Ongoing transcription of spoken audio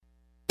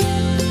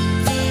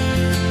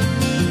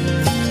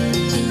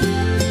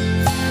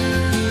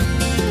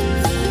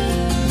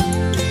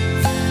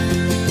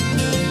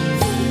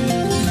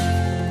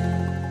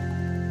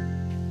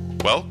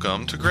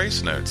to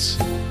Grace Notes.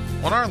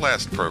 On our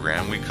last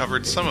program, we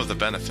covered some of the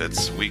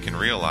benefits we can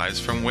realize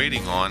from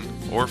waiting on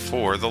or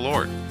for the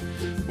Lord.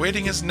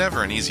 Waiting is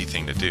never an easy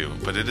thing to do,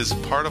 but it is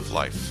a part of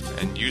life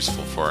and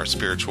useful for our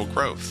spiritual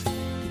growth.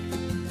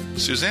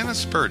 Susanna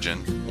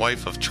Spurgeon,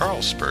 wife of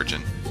Charles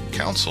Spurgeon,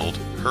 counseled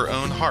her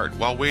own heart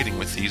while waiting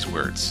with these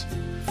words: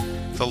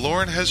 "The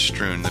Lord has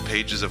strewn the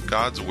pages of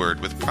God's Word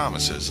with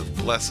promises of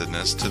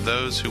blessedness to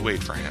those who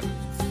wait for Him.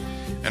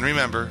 And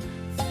remember,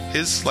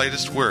 His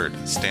slightest word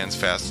stands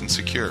fast and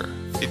secure.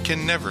 It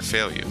can never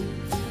fail you.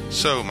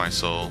 So, my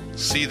soul,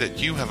 see that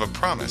you have a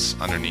promise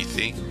underneath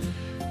thee,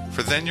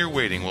 for then your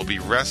waiting will be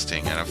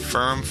resting in a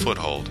firm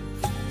foothold,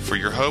 for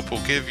your hope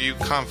will give you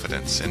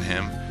confidence in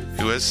Him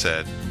who has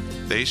said,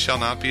 'They shall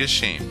not be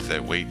ashamed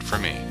that wait for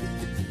me.'"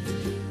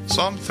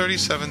 Psalm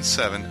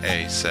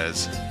 37:7a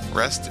says,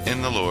 "Rest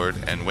in the Lord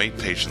and wait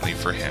patiently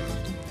for Him."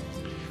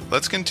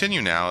 Let's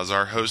continue now as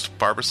our host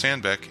Barbara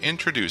Sandbeck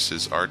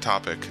introduces our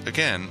topic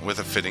again with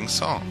a fitting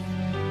song.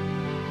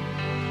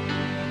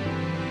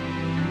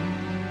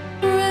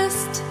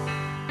 Rest,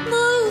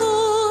 the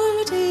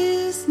Lord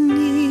is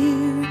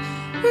near.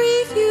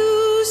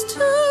 Refuse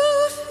to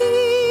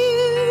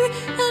fear,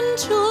 and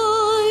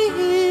joy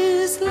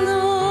is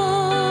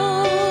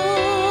love.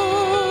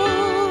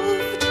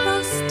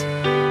 Trust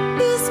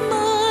His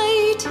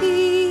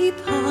mighty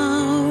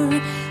power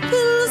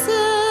fills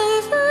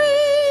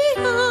every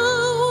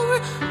hour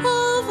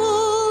of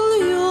all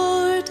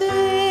your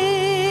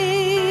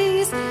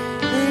days.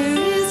 There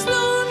is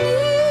no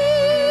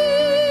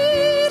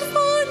need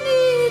for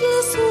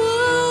needless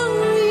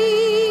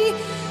worry.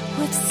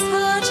 With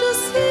such a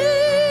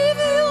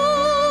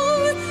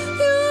Savior,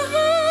 you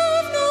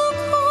have no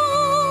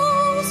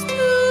cause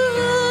to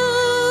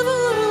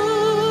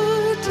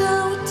ever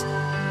doubt.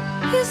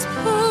 His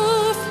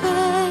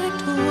perfect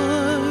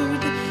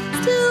word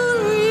still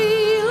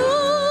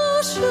reassures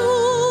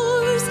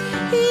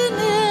in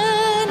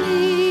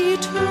any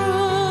trust.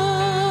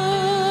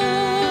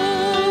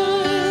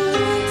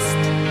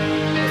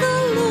 The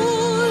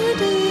Lord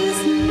is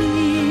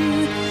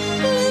near.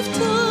 Lift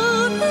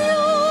up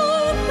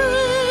your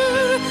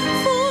prayer,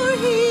 for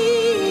He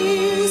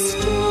is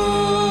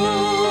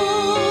strong.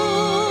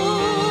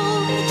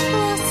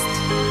 Trust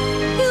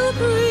He'll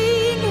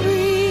bring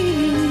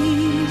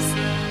release,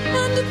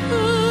 and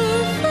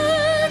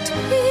perfect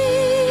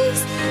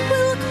peace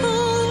will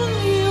calm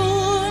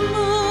your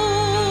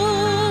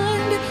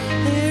mind.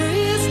 There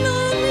is no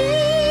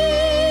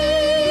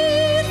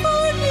need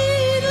for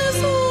needless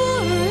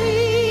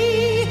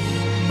worry.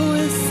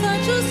 With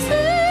such a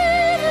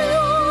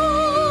Savior,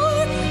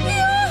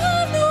 you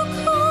have no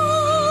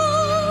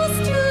cause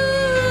to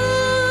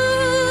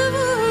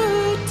ever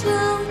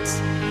doubt.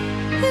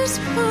 His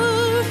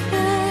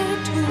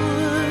perfect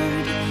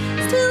word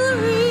still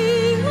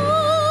reassures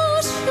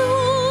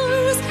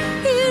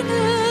in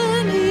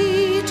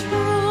any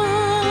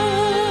trial.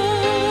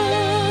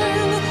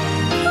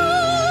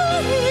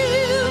 Call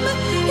Him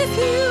if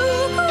you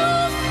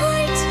grow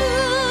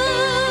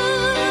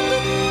frightened.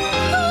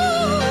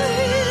 Call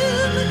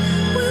Him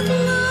with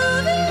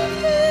loving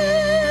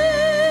care.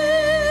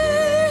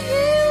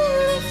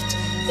 He'll lift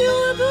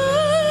your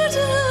burden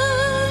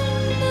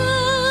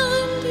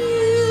and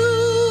you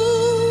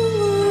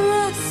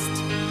rest.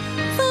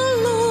 The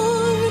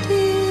Lord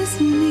is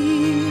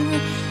near.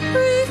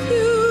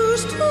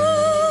 Refuse to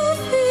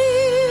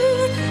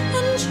fear,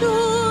 and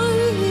joy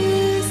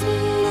is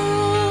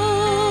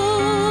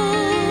love.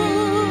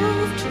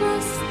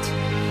 Trust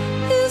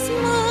His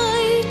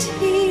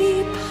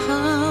mighty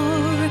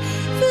power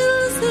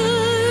fills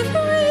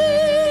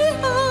every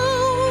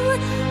hour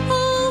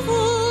of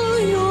all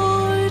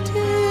your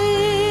days.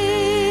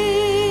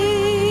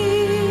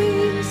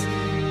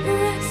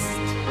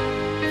 Rest,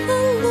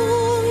 the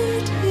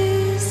Lord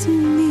is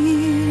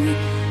near.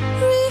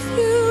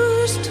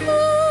 Refuse to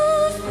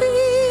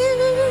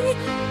fear,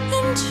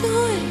 and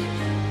joy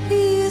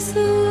is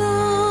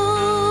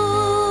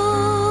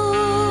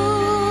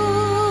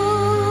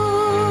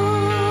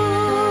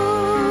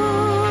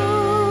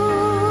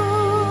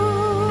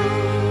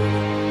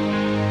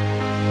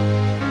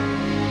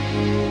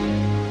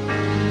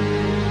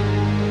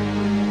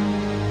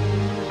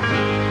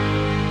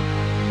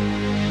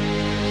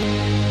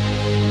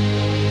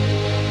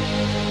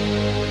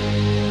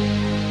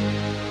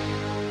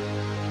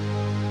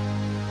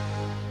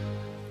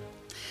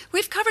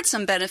We've covered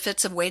some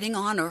benefits of waiting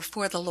on or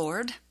for the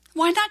Lord.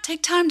 Why not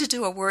take time to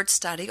do a word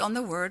study on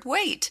the word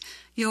wait?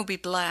 You'll be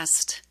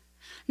blessed.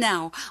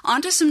 Now,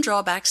 on to some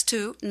drawbacks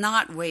to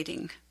not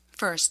waiting.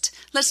 First,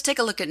 let's take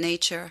a look at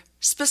nature,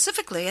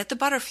 specifically at the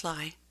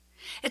butterfly.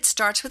 It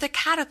starts with a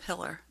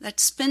caterpillar that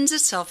spins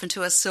itself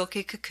into a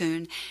silky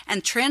cocoon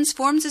and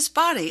transforms its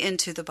body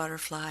into the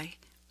butterfly.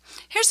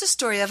 Here's the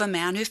story of a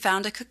man who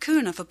found a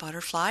cocoon of a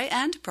butterfly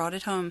and brought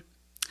it home.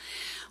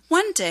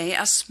 One day,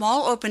 a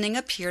small opening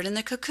appeared in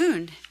the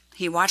cocoon.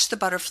 He watched the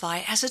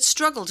butterfly as it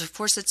struggled to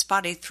force its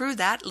body through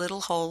that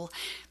little hole.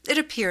 It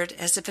appeared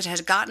as if it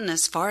had gotten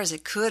as far as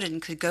it could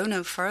and could go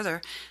no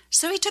further.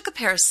 So he took a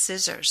pair of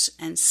scissors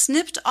and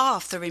snipped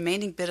off the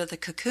remaining bit of the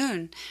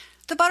cocoon.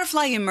 The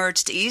butterfly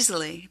emerged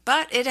easily,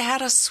 but it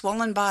had a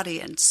swollen body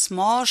and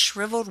small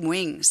shriveled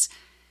wings.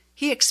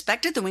 He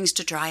expected the wings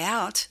to dry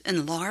out,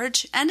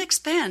 enlarge, and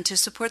expand to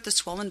support the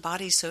swollen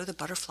body so the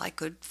butterfly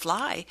could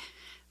fly.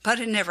 But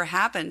it never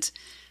happened.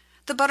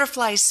 The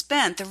butterfly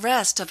spent the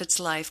rest of its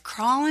life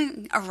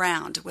crawling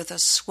around with a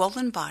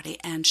swollen body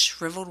and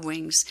shriveled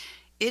wings.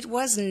 It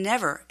was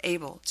never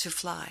able to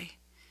fly.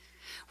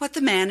 What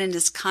the man in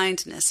his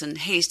kindness and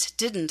haste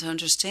didn't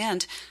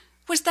understand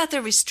was that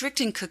the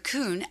restricting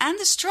cocoon and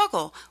the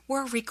struggle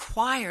were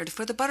required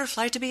for the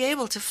butterfly to be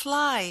able to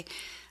fly.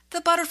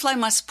 The butterfly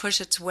must push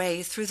its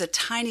way through the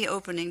tiny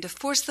opening to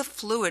force the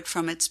fluid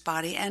from its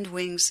body and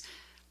wings.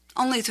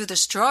 Only through the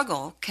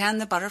struggle can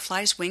the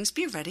butterfly's wings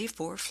be ready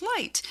for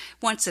flight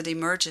once it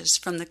emerges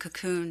from the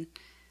cocoon.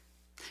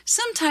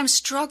 Sometimes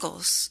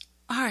struggles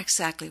are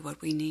exactly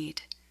what we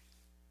need.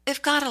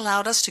 If God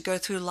allowed us to go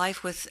through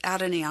life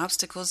without any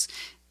obstacles,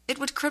 it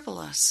would cripple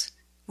us.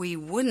 We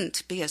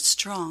wouldn't be as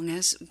strong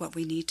as what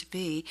we need to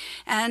be,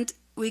 and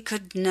we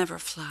could never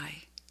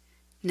fly.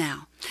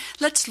 Now,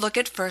 let's look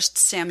at 1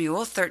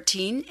 Samuel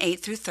 13, 8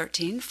 through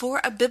 13 for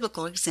a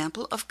biblical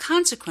example of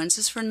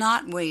consequences for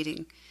not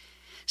waiting.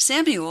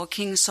 Samuel,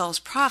 King Saul's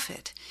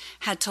prophet,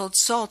 had told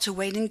Saul to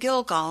wait in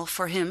Gilgal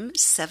for him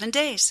 7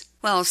 days.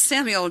 Well,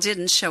 Samuel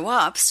didn't show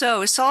up,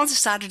 so Saul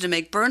decided to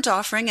make burnt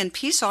offering and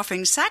peace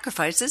offering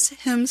sacrifices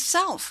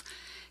himself.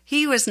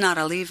 He was not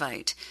a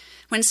Levite.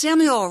 When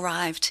Samuel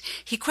arrived,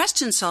 he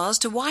questioned Saul as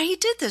to why he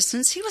did this,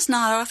 since he was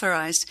not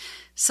authorized.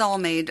 Saul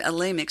made a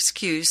lame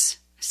excuse.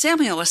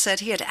 Samuel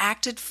said he had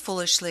acted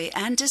foolishly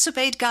and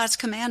disobeyed God's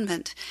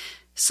commandment.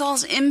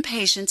 Saul's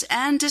impatience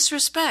and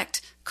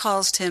disrespect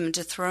caused him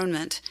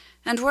dethronement,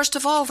 and worst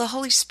of all, the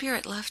Holy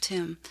Spirit left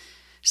him.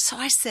 So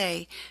I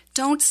say,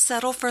 don't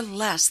settle for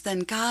less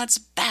than God's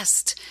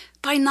best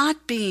by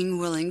not being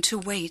willing to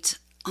wait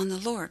on the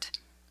Lord.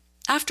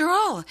 After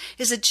all,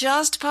 is it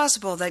just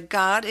possible that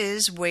God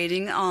is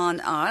waiting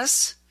on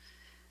us?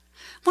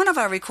 One of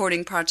our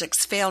recording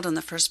projects failed on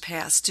the first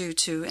pass due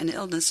to an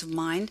illness of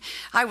mine.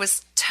 I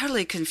was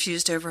totally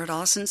confused over it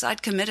all since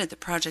I'd committed the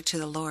project to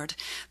the Lord,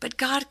 but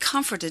God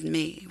comforted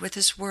me with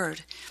His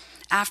Word.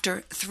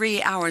 After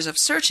 3 hours of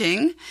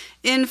searching,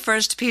 in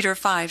 1 Peter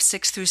 5,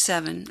 6 through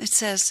 7, it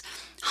says,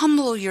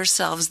 "Humble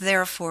yourselves,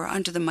 therefore,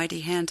 under the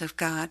mighty hand of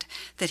God,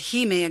 that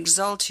He may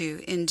exalt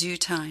you in due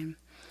time."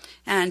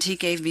 And He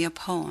gave me a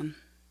poem.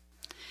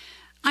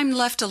 I'm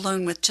left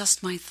alone with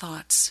just my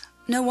thoughts,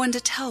 no one to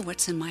tell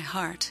what's in my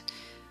heart.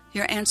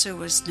 Your answer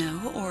was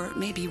no, or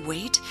maybe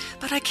wait,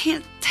 but I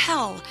can't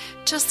tell,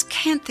 just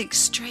can't think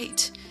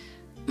straight.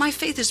 My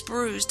faith is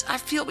bruised, I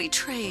feel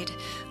betrayed.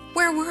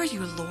 Where were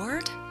you,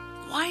 Lord?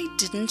 Why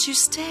didn't you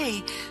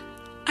stay?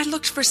 I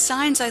looked for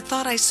signs I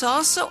thought I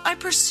saw, so I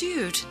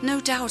pursued, no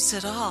doubts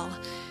at all.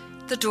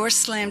 The door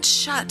slammed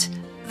shut,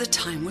 the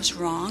time was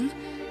wrong.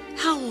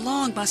 How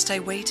long must I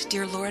wait,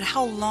 dear Lord,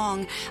 how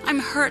long? I'm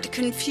hurt,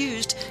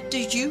 confused, do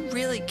you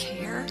really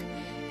care?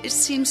 It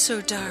seems so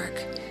dark,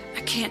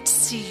 I can't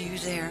see you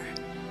there.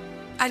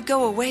 I'd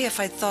go away if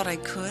I thought I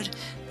could,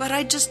 but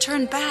I'd just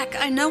turn back,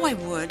 I know I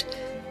would.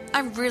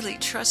 I really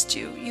trust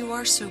you, you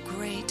are so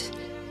great.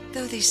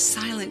 Though these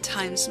silent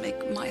times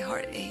make my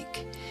heart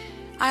ache.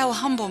 I'll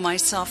humble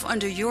myself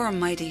under your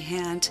mighty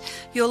hand.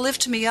 You'll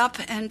lift me up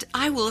and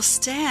I will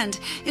stand.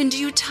 In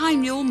due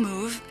time you'll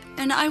move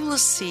and I will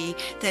see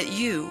that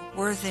you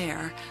were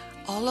there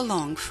all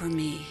along for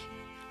me.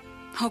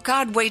 Oh,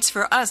 God waits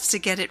for us to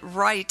get it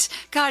right.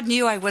 God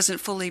knew I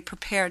wasn't fully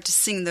prepared to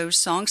sing those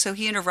songs, so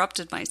He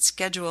interrupted my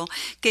schedule,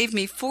 gave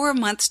me 4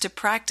 months to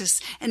practice,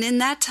 and in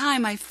that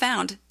time I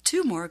found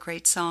 2 more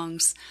great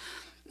songs.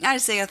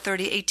 Isaiah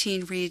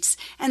 30:18 reads,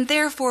 "And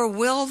therefore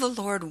will the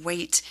Lord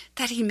wait,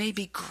 that He may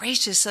be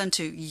gracious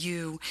unto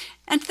you,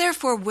 and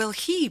therefore will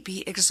He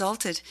be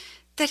exalted,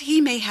 that He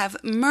may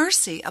have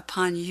mercy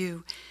upon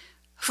you.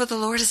 For the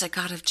Lord is a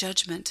God of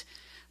judgment.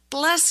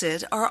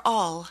 Blessed are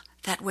all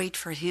that wait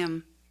for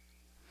Him."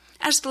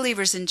 As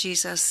believers in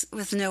Jesus,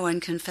 with no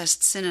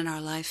unconfessed sin in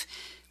our life,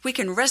 we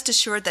can rest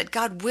assured that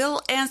God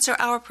will answer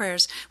our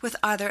prayers with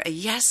either a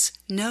yes,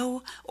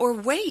 no, or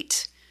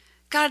wait.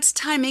 God's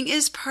timing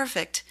is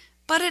perfect,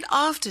 but it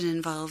often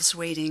involves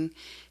waiting.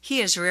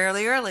 He is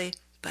rarely early,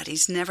 but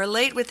He's never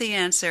late with the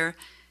answer,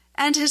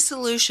 and His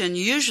solution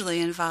usually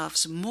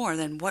involves more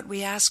than what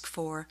we ask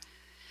for.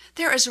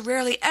 There is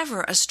rarely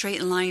ever a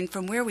straight line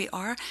from where we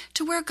are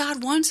to where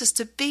God wants us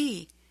to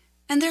be.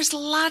 And there's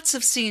lots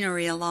of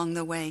scenery along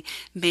the way,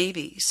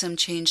 maybe some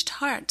changed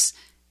hearts,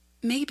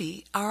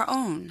 maybe our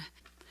own.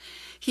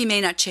 He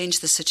may not change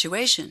the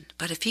situation,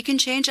 but if He can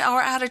change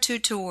our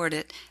attitude toward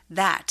it,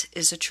 that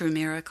is a true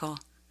miracle.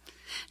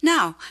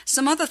 Now,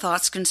 some other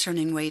thoughts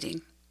concerning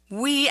waiting.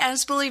 We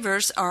as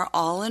believers are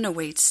all in a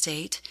wait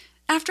state.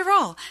 After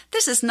all,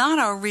 this is not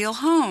our real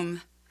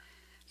home.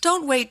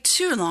 Don't wait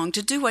too long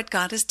to do what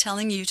God is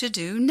telling you to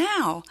do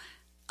now.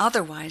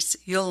 Otherwise,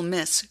 you'll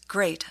miss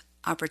great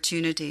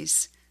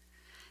opportunities.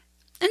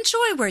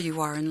 Enjoy where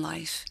you are in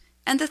life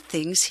and the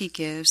things He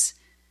gives.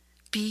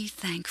 Be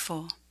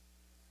thankful.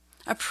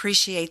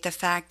 Appreciate the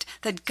fact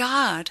that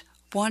God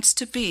wants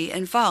to be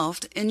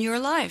involved in your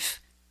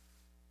life.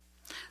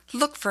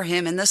 Look for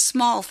Him in the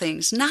small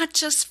things, not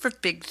just for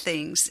big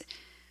things.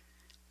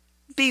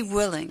 Be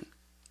willing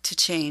to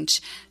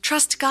change.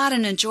 Trust God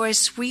and enjoy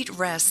sweet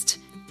rest.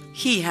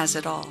 He has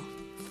it all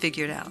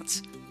figured out.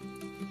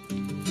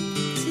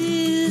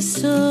 'Tis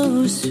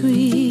so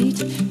sweet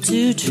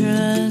to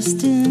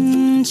trust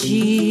in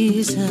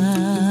Jesus,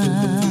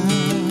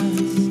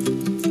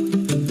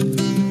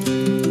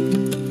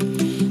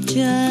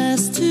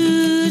 just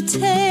to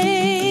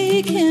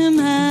take Him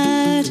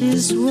at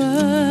His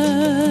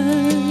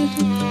word,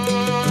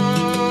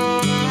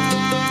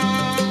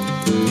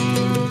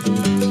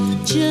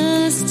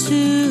 just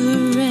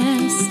to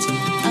rest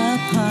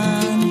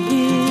upon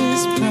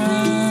His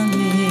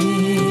promise,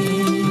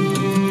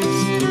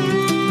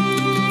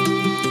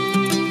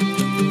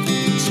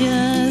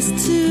 just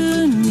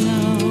to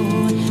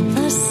know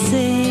thus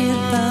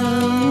saith the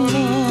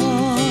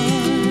Lord.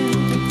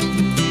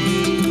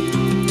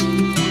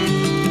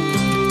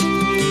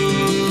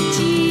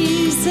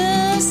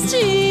 Jesus,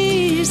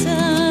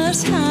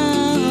 Jesus,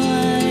 how I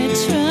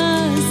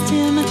trust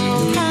Him,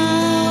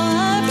 how I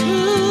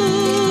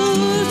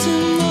prove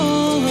Him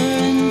more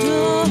and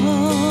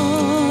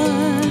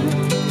more.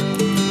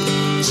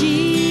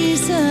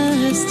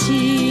 Jesus,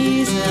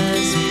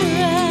 Jesus,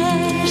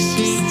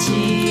 precious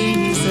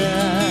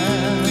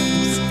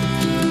Jesus,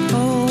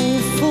 oh,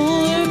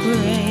 for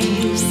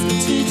grace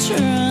to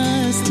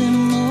trust Him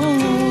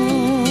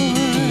more.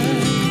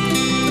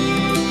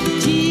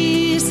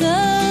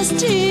 Jesus,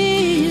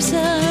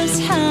 Jesus,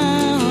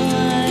 how I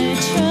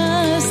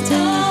trust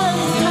Him,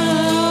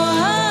 how I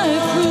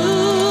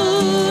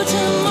proved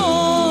Him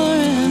more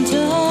and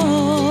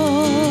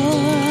more.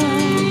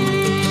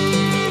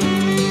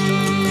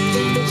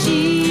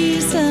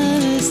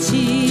 Jesus,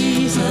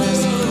 Jesus,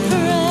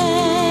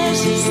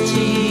 precious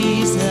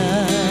Jesus,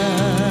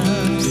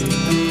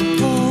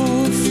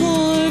 oh,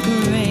 for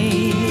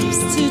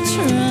grace to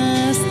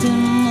trust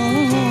Him more.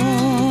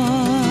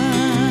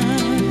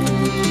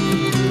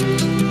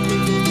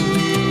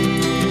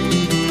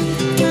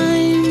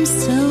 I'm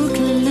so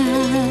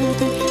glad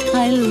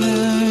I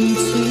learned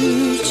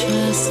to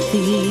trust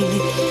Thee,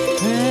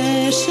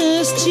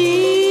 precious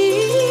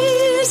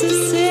Jesus,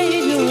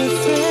 Savior,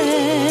 friend.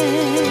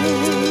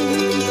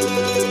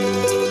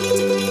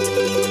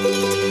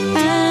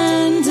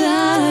 And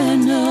I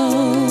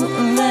know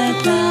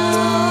that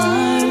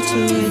Thou art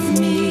with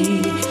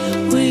me,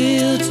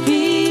 wilt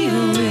be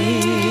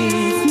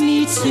with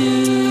me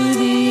to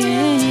the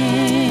end.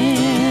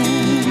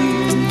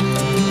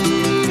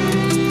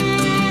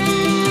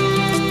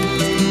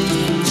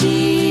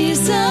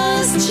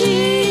 Jesus,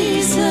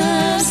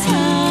 Jesus,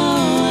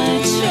 how I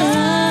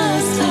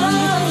trust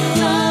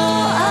Him,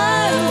 how I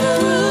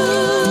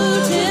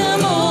proved Him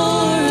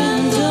more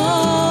and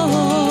more.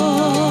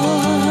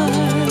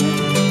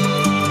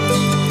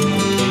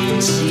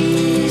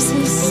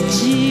 Jesus,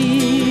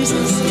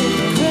 Jesus,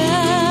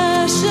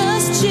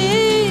 precious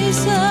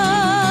Jesus,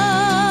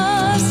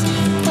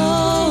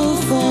 oh,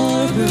 for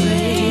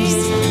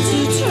grace to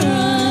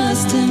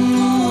trust Him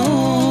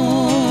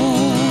more.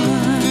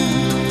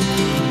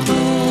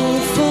 Oh,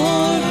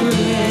 for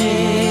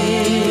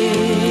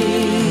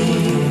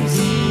grace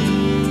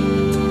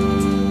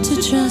to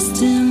trust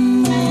Him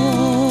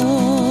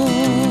more.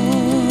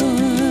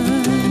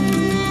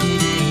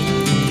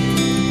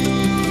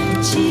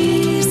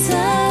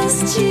 Jesus,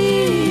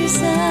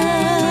 Jesus,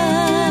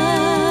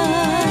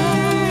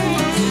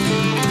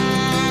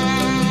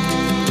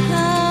 how I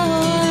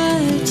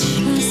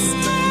trust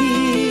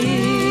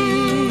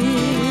Him,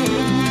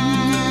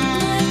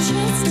 I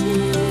trust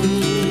Him.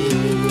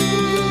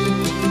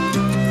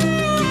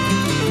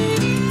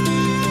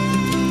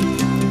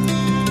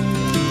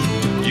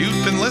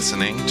 You've been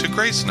listening to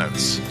Grace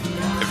Notes.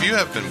 If you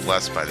have been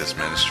blessed by this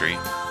ministry,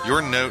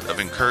 your note of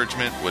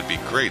encouragement would be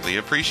greatly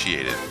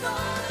appreciated.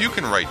 You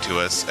can write to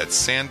us at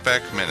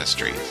Sandbeck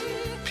Ministries,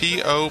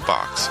 P.O.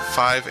 Box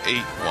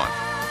 581,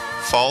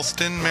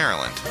 Fallston,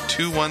 Maryland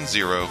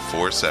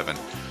 21047,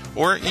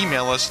 or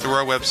email us through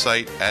our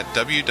website at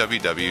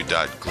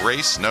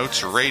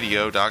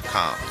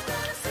www.gracenotesradio.com.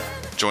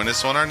 Join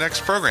us on our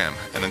next program,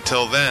 and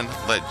until then,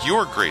 let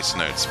your Grace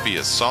Notes be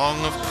a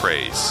song of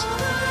praise.